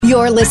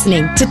You're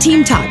listening to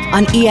Team Talk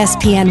on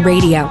ESPN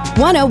Radio,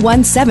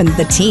 1017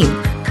 The Team.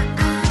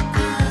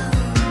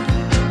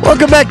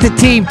 Welcome back to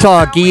Team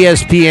Talk,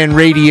 ESPN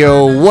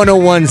Radio,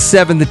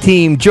 1017 The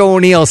Team. Joe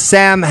O'Neill,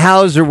 Sam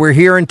Hauser. We're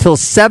here until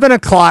 7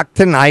 o'clock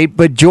tonight,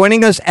 but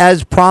joining us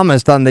as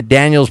promised on the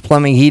Daniels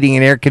Plumbing, Heating,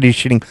 and Air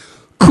Conditioning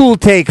Cool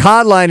Take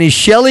Hotline is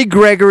Shelly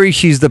Gregory.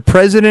 She's the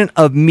president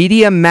of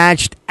Media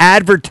Matched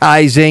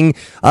Advertising.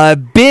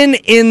 Been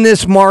in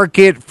this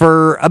market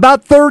for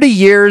about 30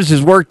 years,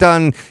 has worked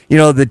on,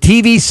 the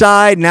TV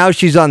side. Now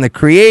she's on the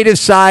creative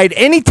side.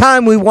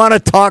 Anytime we want to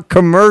talk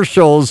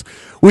commercials,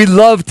 we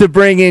love to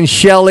bring in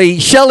Shelly.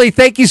 Shelly,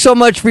 thank you so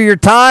much for your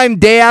time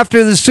day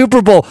after the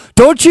Super Bowl.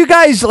 Don't you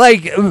guys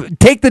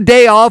take the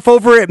day off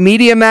over at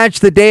Media Match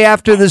the day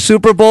after the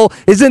Super Bowl?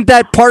 Isn't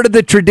that part of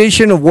the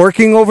tradition of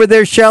working over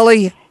there,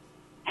 Shelly?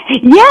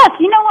 Yes,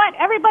 you know what?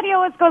 Everybody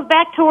always goes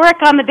back to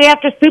work on the day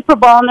after Super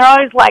Bowl, and they're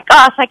always like,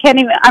 gosh,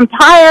 I'm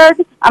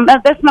tired, I'm this,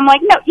 and I'm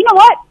like, no, you know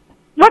what?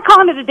 We're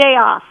calling it a day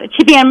off. It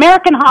should be an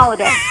American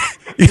holiday.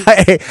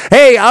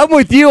 Hey, I'm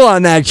with you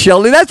on that,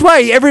 Shelly. That's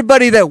why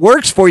everybody that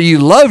works for you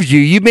loves you.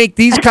 You make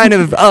these kind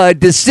of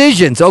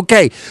decisions.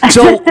 Okay,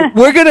 so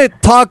we're going to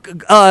talk,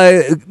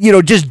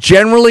 just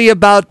generally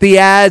about the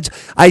ads.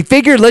 I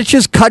figured let's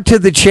just cut to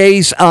the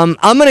chase. I'm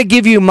going to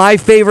give you my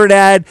favorite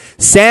ad.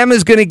 Sam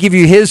is going to give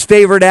you his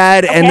favorite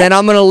ad, okay, and then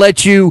I'm going to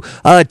let you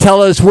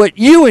tell us what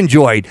you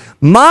enjoyed.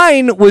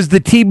 Mine was the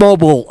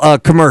T-Mobile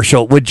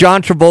commercial with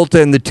John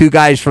Travolta and the two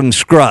guys from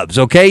Scrubs,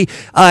 okay?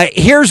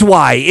 Here's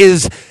why,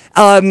 is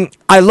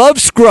I love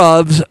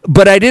Scrubs,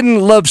 but I didn't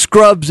love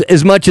Scrubs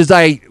as much as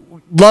I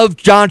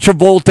loved John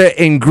Travolta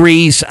in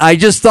Grease. I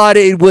just thought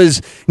it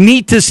was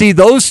neat to see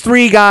those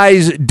three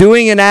guys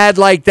doing an ad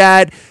like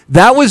that.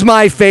 That was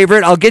my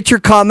favorite. I'll get your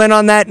comment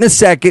on that in a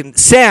second.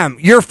 Sam,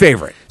 your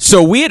favorite.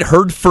 So we had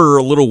heard for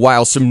a little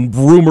while some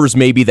rumors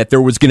maybe that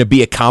there was going to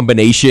be a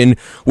combination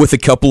with a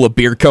couple of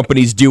beer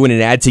companies doing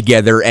an ad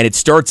together, and it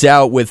starts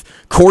out with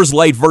Coors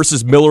Light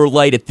versus Miller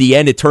Lite. At the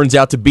end, it turns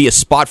out to be a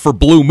spot for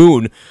Blue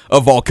Moon,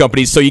 of all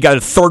companies. So you got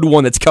a third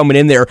one that's coming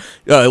in there,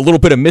 a little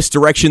bit of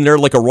misdirection there,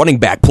 like a running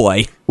back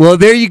play. Well,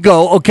 there you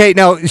go. Okay,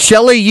 now,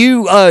 Shelly,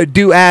 you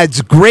do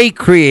ads, great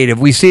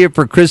creative. We see it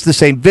for Christa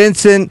St.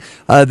 Vincent,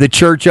 the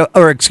church,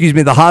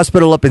 the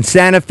hospital up in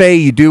Santa Fe.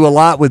 You do a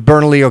lot with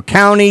Bernalillo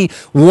County.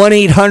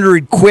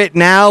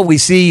 1-800-QUIT-NOW. We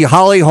see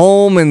Holly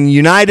Holm and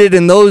United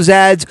in those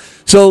ads.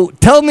 So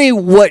tell me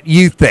what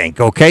you think,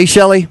 okay,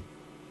 Shelly?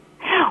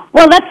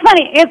 Well, that's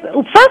funny.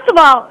 First of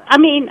all,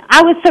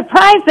 I was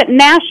surprised at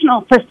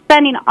National for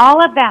spending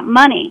all of that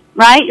money,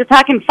 right? You're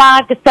talking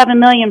 $5 to $7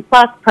 million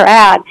plus per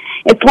ad.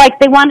 It's like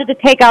they wanted to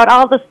take out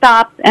all the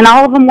stops, and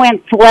all of them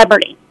went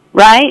celebrity,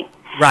 right?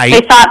 Right.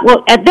 They thought,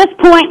 well, at this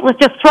point, let's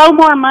just throw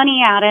more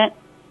money at it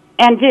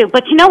and do.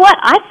 But you know what?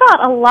 I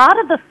thought a lot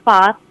of the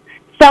spots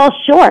fell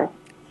short.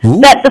 Ooh.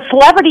 That the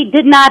celebrity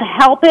did not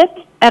help it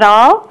at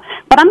all.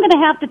 But I'm going to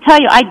have to tell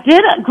you, I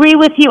did agree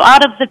with you.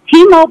 Out of the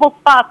T-Mobile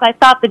spots, I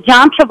thought the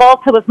John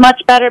Travolta was much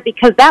better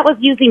because that was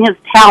using his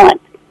talent,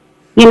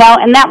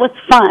 and that was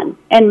fun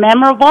and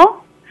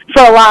memorable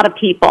for a lot of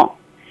people.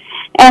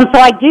 And so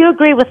I do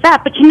agree with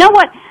that. But you know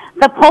what?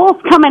 The polls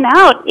coming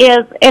out is,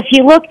 if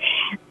you look,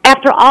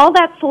 after all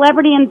that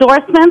celebrity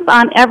endorsements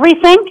on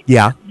everything,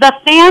 yeah, the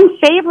fan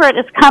favorite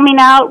is coming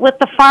out with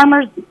the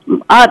farmer's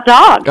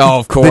dog. Oh,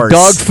 of course. The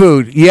dog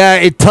food. Yeah,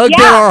 it tugged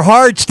at our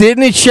hearts,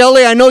 didn't it,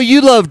 Shelly? I know you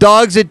love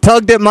dogs. It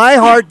tugged at my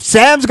heart.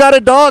 Sam's got a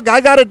dog.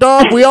 I got a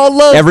dog. We all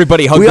love...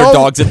 Everybody hugged their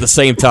dogs at the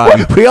same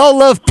time. We all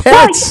love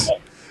pets.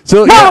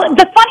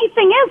 The funny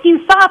thing is,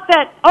 you thought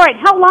that, all right,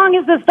 how long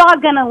is this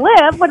dog going to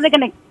live? What are they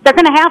going to... They're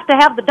going to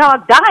have the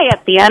dog die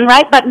at the end,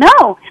 right? But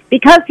no,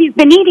 because he's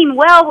been eating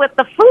well with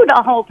the food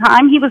the whole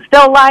time, he was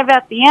still alive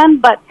at the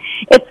end. But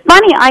it's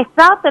funny, I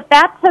thought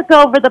that took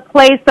over the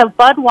place of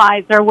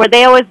Budweiser, where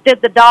they always did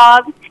the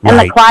dog and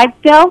the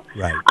Clydesdale.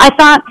 Right. I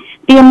thought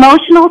the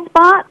emotional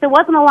spot, there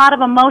wasn't a lot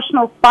of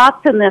emotional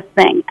spots in this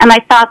thing. And I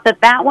thought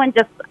that one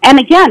just... And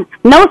again,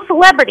 no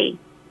celebrity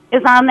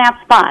is on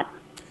that spot.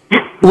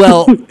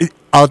 Well...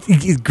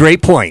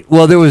 great point.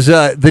 Well, there was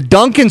the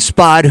Duncan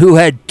spot, who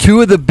had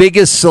two of the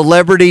biggest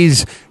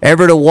celebrities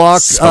ever to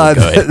walk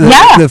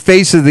the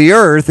face of the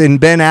earth, in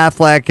Ben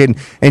Affleck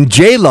and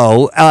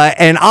J-Lo.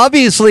 And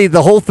obviously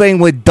the whole thing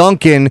with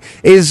Duncan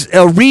is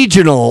a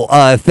regional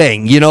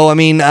thing,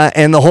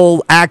 and the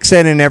whole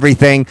accent and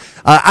everything.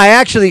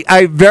 I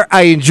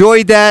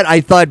enjoyed that.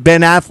 I thought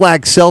Ben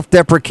Affleck's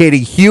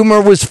self-deprecating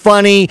humor was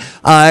funny.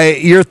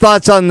 Your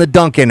thoughts on the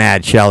Duncan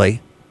ad,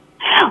 Shelly?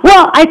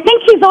 Well, I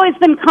think he's always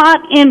been caught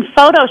in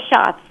photo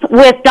shots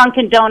with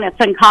Dunkin' Donuts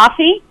and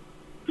coffee.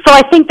 So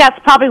I think that's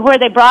probably where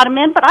they brought him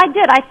in. But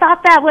I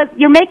thought that was,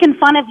 you're making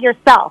fun of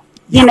yourself,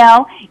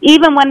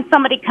 even when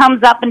somebody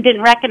comes up and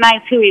didn't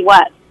recognize who he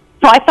was.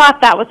 So I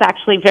thought that was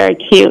actually very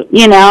cute,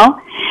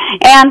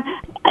 And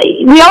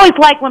we always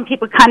like when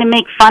people kind of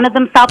make fun of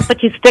themselves,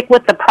 but you stick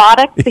with the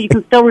product so you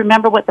can still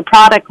remember what the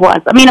product was.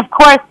 Of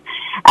course,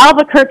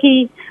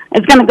 Albuquerque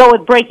is going to go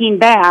with Breaking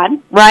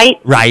Bad, right?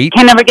 Right.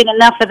 Can never get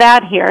enough of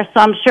that here. So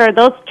I'm sure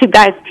those two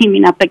guys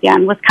teaming up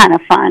again was kind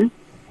of fun.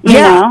 You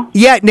know?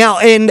 Yeah. Now,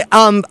 and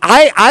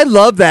I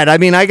love that. I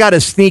mean, I got a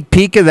sneak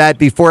peek of that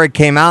before it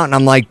came out, and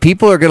I'm like,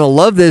 people are going to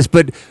love this.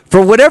 But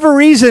for whatever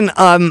reason,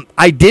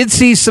 I did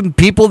see some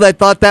people that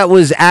thought that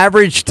was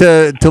average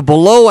to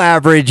below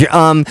average.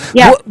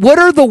 What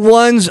are the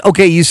ones?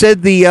 Okay, you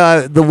said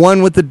the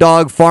one with the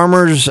dog,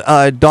 Farmer's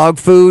dog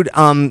food,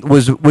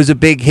 was a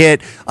big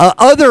hit.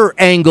 Other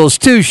angles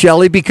too,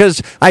 Shelley,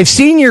 because I've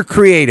seen your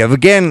creative.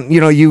 Again,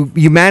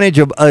 you manage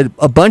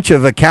a bunch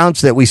of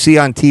accounts that we see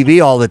on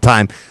TV all the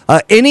time.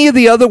 Any of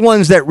the other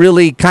ones that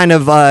really kind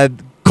of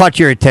caught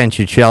your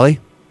attention, Shelley?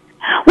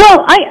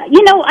 Well,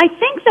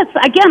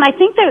 I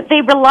think that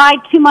they relied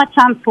too much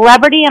on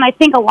celebrity, and I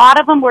think a lot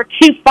of them were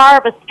too far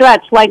of a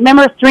stretch. Like,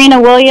 remember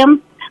Serena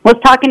Williams was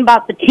talking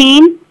about the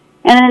team,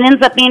 and then it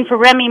ends up being for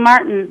Remy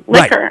Martin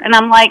liquor. Right. And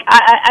I'm like,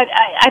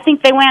 I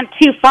think they went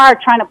too far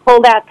trying to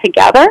pull that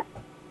together,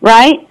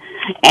 right?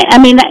 I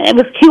mean, it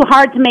was too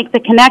hard to make the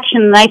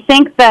connection, and I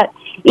think that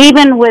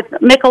even with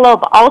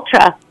Michelob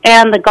Ultra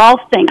and the golf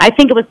thing, I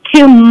think it was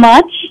too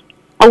much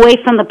away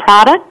from the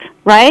product,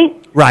 right?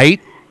 Right.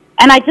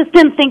 And I just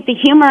didn't think the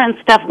humor and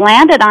stuff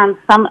landed on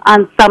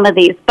some of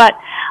these. But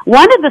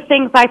one of the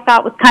things I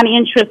thought was kind of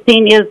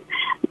interesting is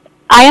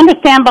I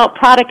understand about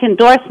product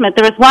endorsement.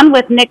 There was one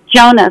with Nick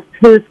Jonas,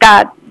 who's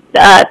got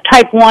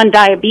type 1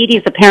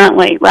 diabetes,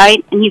 apparently,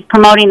 right? And he's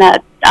promoting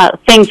a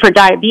thing for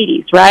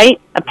diabetes, right?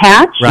 A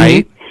patch?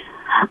 Right.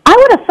 I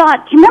would have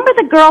thought, do you remember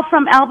the girl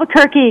from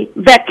Albuquerque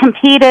that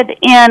competed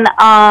in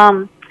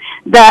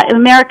the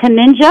American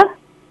Ninja?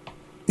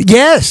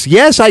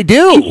 Yes, I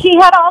do. And she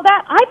had all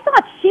that. I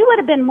thought she would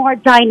have been more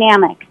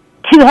dynamic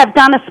to have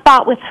done a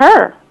spot with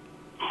her.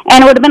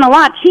 And it would have been a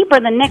lot cheaper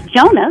than Nick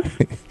Jonas.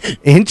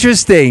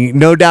 Interesting.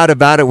 No doubt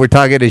about it. We're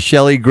talking to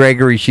Shelley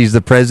Gregory. She's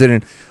the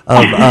president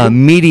of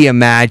Media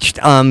Matched.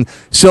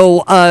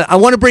 So I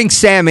want to bring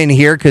Sam in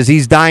here because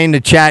he's dying to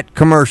chat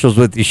commercials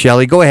with you,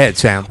 Shelley. Go ahead,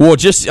 Sam. Well,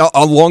 just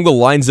along the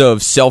lines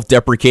of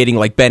self-deprecating,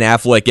 like Ben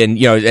Affleck,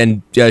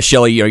 and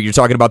Shelley, you're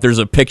talking about. There's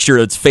a picture,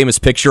 it's a famous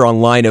picture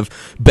online of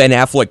Ben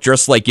Affleck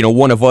dressed like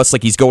one of us,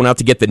 like he's going out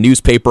to get the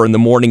newspaper in the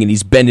morning, and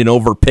he's bending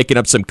over picking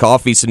up some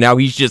coffee. So now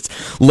he's just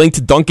linked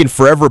to Dunkin'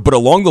 forever. But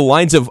along the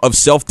lines of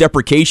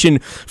self-deprecation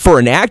for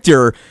an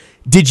actor,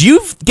 did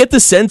you get the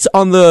sense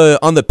on the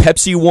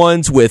Pepsi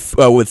ones with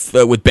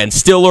Ben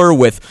Stiller,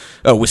 with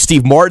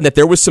Steve Martin, that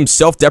there was some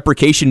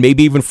self-deprecation,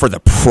 maybe even for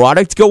the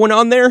product going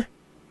on there?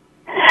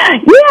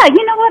 Yeah,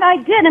 you know what I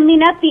did? I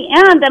mean, at the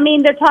end,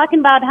 they're talking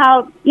about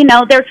how,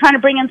 they're trying to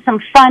bring in some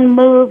fun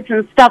moves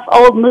and stuff,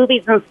 old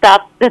movies and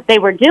stuff that they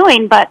were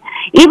doing. But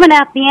even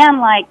at the end,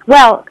 like,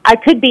 well, I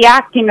could be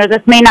acting or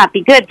this may not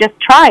be good. Just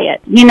try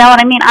it. You know what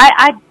I mean?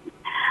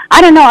 I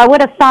don't know. I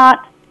would have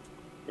thought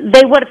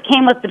they would have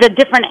came with a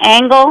different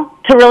angle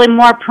to really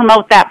more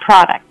promote that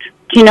product.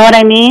 Do you know what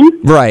I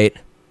mean? Right.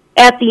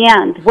 At the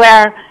end,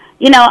 where,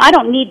 I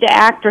don't need to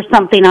act or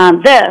something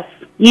on this.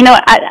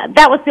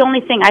 That was the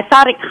only thing. I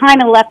thought it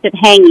kind of left it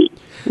hanging,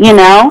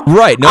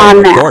 Right.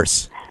 No, of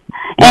course.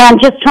 And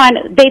just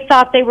they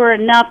thought they were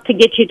enough to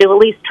get you to at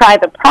least try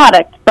the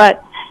product.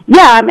 But,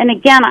 yeah, I mean,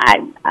 again,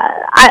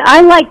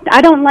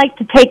 I don't like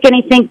to take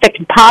anything that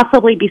could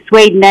possibly be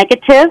swayed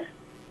negative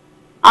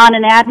on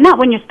an ad, not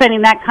when you're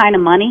spending that kind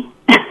of money.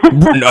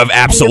 No,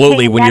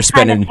 absolutely, when you're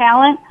spending kind of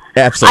talent.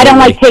 Absolutely. I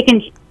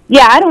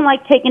don't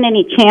like taking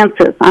any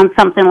chances on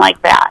something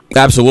like that.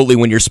 Absolutely,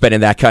 when you're spending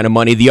that kind of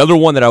money. The other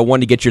one that I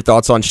wanted to get your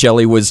thoughts on,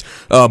 Shelley, was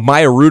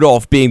Maya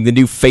Rudolph being the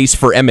new face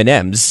for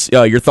M&M's.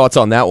 Your thoughts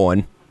on that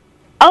one?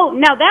 Oh,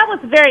 no, that was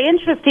very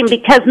interesting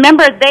because,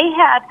 remember, they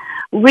had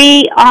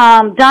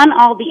done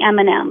all the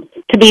M&M's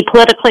to be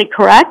politically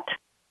correct.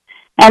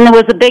 And there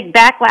was a big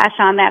backlash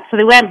on that. So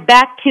they went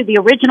back to the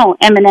original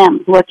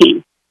M&M's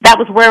looking. That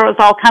was where it was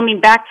all coming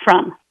back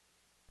from.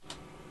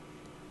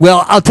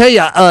 Well, I'll tell you,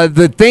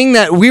 the thing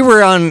that we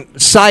were on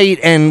site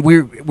and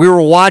we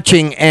were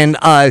watching, and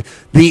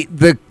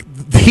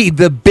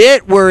the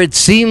bit where it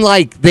seemed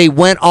like they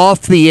went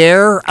off the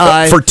air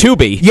for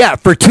Tubi. Yeah,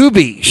 for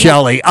Tubi,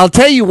 Shelley. I'll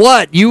tell you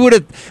what, you would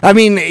have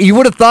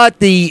thought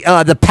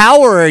the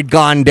power had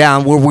gone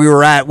down where we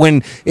were at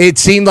when it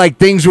seemed like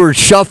things were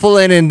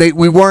shuffling and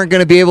we weren't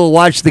going to be able to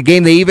watch the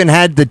game. They even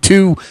had the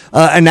two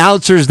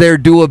announcers there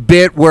do a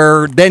bit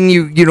where then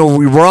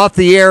we were off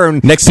the air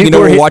and next thing you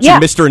know we're watching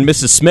Mr. and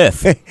Mrs.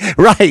 Smith.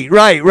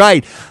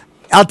 Right.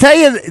 I'll tell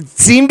you, it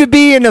seemed to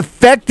be an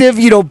effective,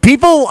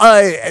 people,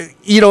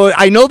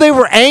 I know they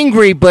were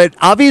angry, but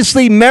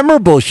obviously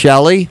memorable,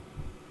 Shelley.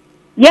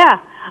 Yeah.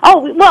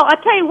 Oh, well,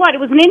 I'll tell you what, it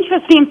was an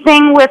interesting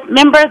thing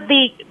remember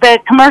the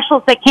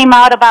commercials that came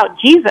out about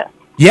Jesus?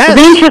 Yes. It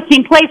was an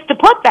interesting place to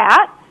put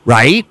that.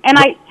 Right. And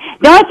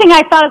the only thing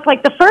I thought is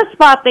like the first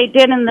spot they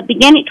did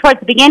towards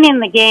the beginning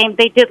of the game,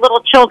 they did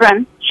little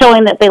children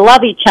showing that they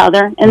love each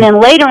other. And then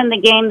later in the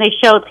game, they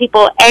showed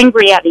people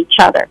angry at each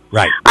other.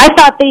 Right. I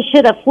thought they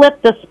should have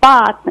flipped the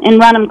spots and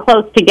run them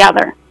close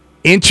together.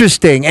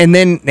 Interesting. And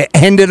then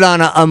ended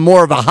on a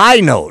more of a high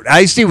note.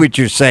 I see what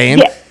you're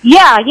saying.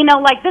 Yeah,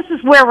 like this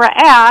is where we're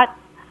at,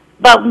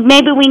 but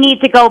maybe we need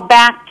to go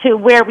back to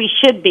where we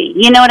should be.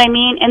 You know what I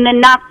mean? And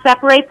then not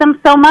separate them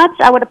so much.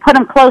 I would have put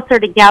them closer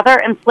together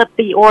and flipped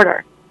the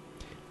order.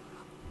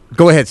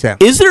 Go ahead, Sam.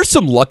 Is there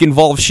some luck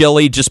involved,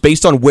 Shelley, just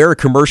based on where a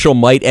commercial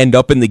might end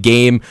up in the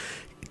game,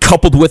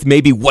 coupled with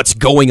maybe what's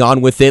going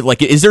on with it?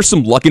 Like, is there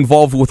some luck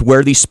involved with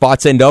where these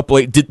spots end up?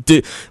 Like,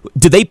 do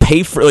they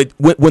pay for, like,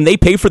 when they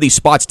pay for these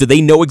spots, do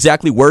they know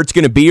exactly where it's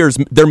going to be, or is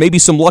there maybe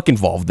some luck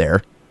involved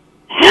there?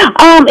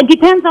 It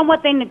depends on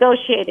what they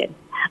negotiated.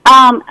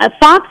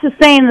 Fox is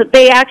saying that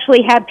they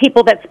actually had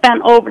people that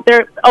spent over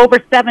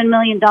 $7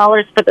 million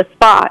for the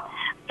spot.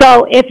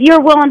 So if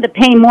you're willing to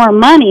pay more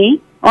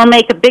money or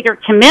make a bigger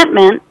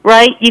commitment,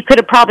 right, you could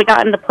have probably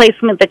gotten the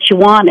placement that you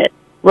wanted,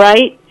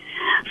 right?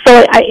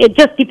 So it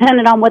just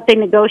depended on what they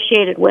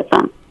negotiated with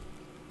them.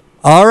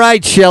 All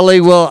right,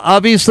 Shelley. Well,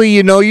 obviously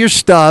you know your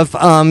stuff.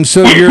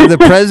 So you're the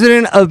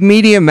president of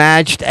Media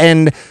Matched,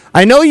 and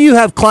I know you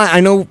have clients.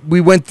 I know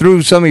we went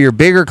through some of your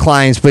bigger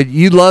clients, but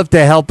you love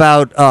to help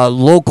out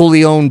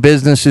locally owned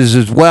businesses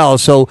as well.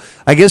 So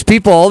I guess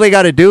people, all they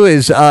got to do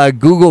is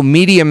Google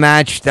Media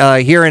Matched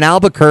here in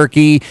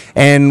Albuquerque,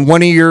 and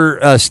one of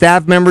your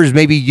staff members,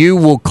 maybe you,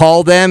 will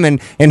call them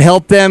and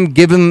help them,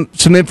 give them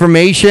some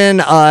information,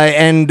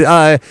 and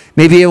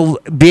maybe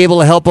be able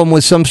to help them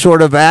with some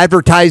sort of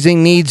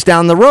advertising needs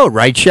down the road.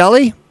 Right,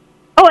 Shelley?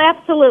 Oh,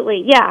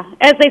 absolutely. Yeah.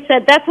 As I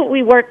said, that's what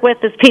we work with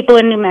is people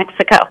in New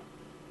Mexico.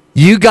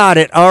 You got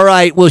it. All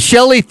right. Well,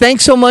 Shelley,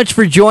 thanks so much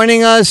for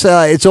joining us.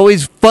 It's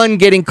always fun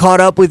getting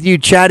caught up with you,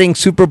 chatting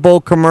Super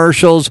Bowl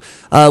commercials.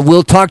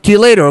 We'll talk to you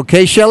later,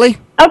 okay, Shelley?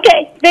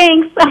 Okay,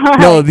 thanks. All right.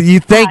 No,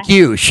 thank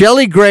you.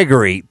 Shelley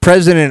Gregory,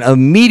 president of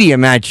Media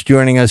Match,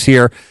 joining us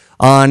here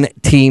on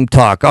Team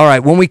Talk. All right,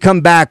 when we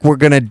come back, we're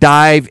going to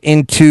dive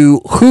into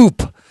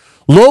hoop.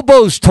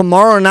 Lobos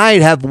tomorrow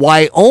night have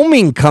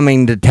Wyoming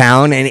coming to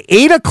town, an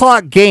 8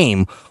 o'clock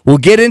game. We'll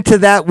get into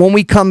that when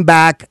we come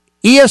back.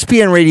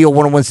 ESPN Radio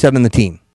 101.7 The Team.